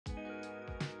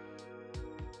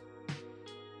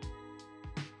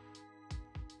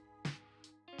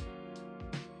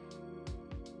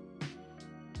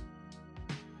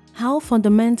How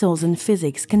fundamentals in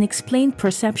physics can explain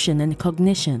perception and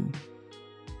cognition.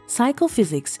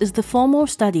 Psychophysics is the formal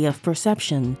study of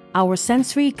perception, our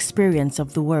sensory experience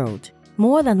of the world.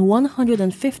 More than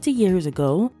 150 years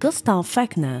ago, Gustav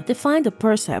Fechner defined a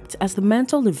percept as the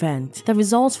mental event that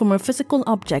results from a physical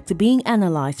object being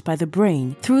analyzed by the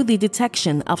brain through the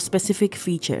detection of specific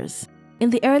features. In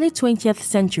the early 20th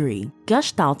century,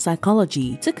 Gestalt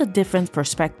psychology took a different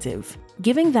perspective,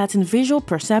 giving that in visual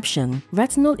perception,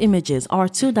 retinal images are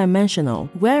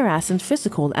two-dimensional, whereas in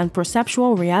physical and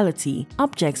perceptual reality,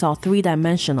 objects are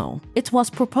three-dimensional. It was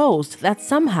proposed that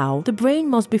somehow the brain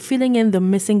must be filling in the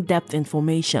missing depth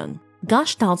information.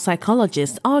 Gestalt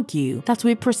psychologists argue that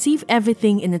we perceive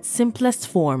everything in its simplest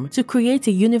form to create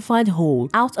a unified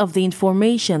whole out of the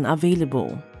information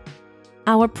available.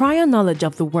 Our prior knowledge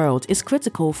of the world is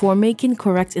critical for making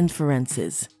correct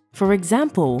inferences. For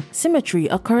example, symmetry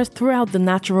occurs throughout the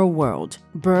natural world.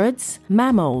 Birds,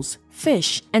 mammals,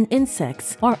 fish, and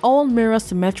insects are all mirror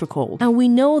symmetrical, and we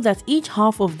know that each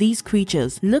half of these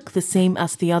creatures look the same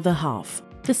as the other half.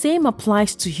 The same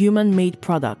applies to human-made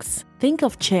products. Think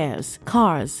of chairs,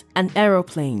 cars, and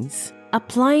aeroplanes.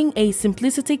 Applying a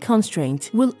simplicity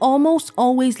constraint will almost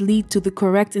always lead to the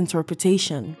correct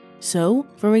interpretation. So,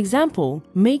 for example,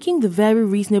 making the very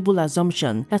reasonable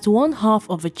assumption that one half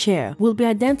of a chair will be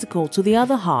identical to the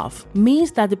other half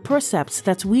means that the percepts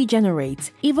that we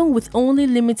generate, even with only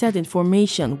limited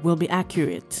information, will be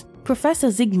accurate. Professor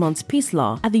Zygmunt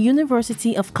Pizlo at the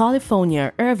University of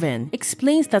California-Irvine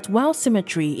explains that while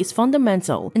symmetry is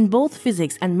fundamental in both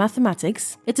physics and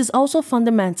mathematics, it is also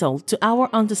fundamental to our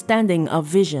understanding of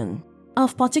vision.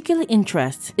 Of particular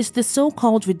interest is the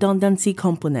so-called redundancy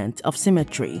component of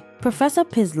symmetry. Professor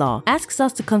Pizlo asks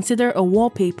us to consider a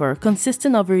wallpaper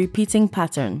consisting of a repeating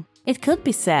pattern. It could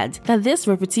be said that this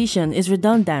repetition is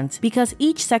redundant because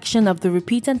each section of the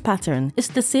repeated pattern is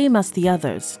the same as the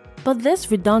others. But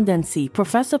this redundancy,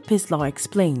 Professor Pizlo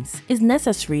explains, is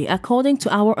necessary according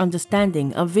to our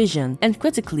understanding of vision and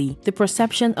critically, the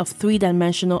perception of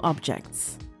three-dimensional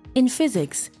objects. In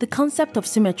physics, the concept of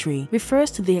symmetry refers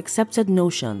to the accepted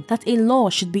notion that a law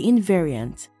should be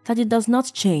invariant, that it does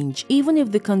not change even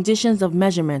if the conditions of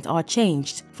measurement are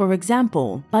changed, for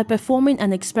example, by performing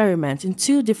an experiment in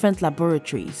two different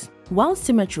laboratories. While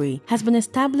symmetry has been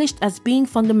established as being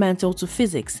fundamental to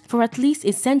physics for at least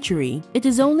a century, it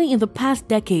is only in the past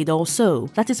decade or so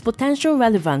that its potential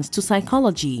relevance to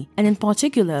psychology, and in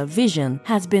particular vision,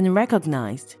 has been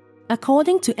recognized.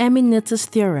 According to Noether's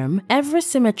theorem, every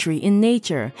symmetry in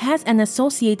nature has an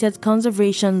associated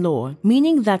conservation law,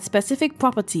 meaning that specific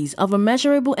properties of a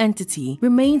measurable entity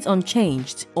remains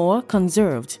unchanged or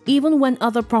conserved, even when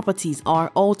other properties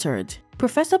are altered.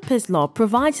 Professor Pizlo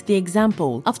provides the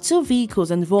example of two vehicles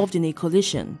involved in a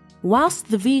collision. Whilst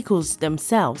the vehicles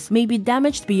themselves may be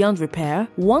damaged beyond repair,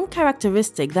 one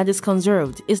characteristic that is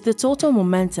conserved is the total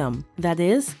momentum, that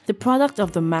is, the product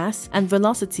of the mass and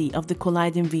velocity of the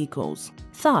colliding vehicles.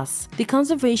 Thus, the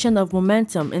conservation of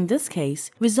momentum in this case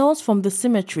results from the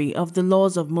symmetry of the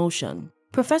laws of motion.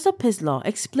 Professor Pizlo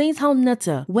explains how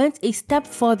Noether went a step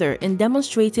further in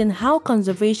demonstrating how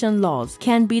conservation laws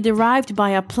can be derived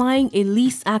by applying a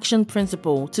least action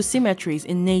principle to symmetries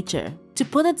in nature. To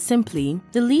put it simply,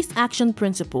 the least action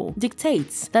principle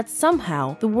dictates that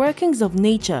somehow the workings of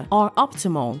nature are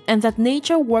optimal and that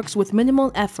nature works with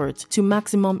minimal effort to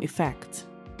maximum effect.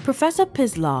 Professor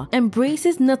Pizlo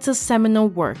embraces Noether's seminal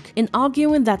work in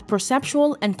arguing that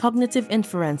perceptual and cognitive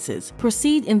inferences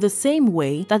proceed in the same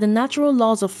way that the natural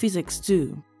laws of physics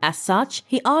do. As such,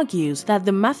 he argues that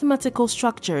the mathematical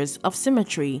structures of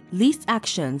symmetry, least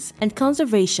actions, and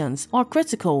conservations are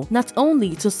critical not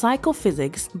only to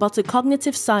psychophysics but to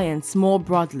cognitive science more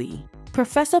broadly.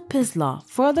 Professor Pizlo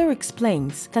further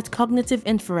explains that cognitive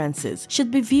inferences should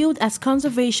be viewed as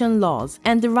conservation laws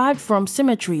and derived from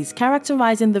symmetries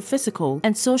characterizing the physical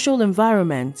and social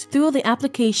environment through the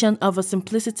application of a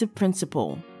simplicity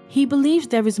principle. He believes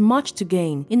there is much to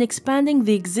gain in expanding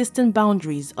the existing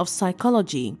boundaries of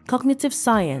psychology, cognitive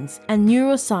science, and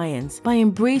neuroscience by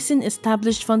embracing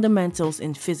established fundamentals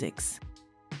in physics.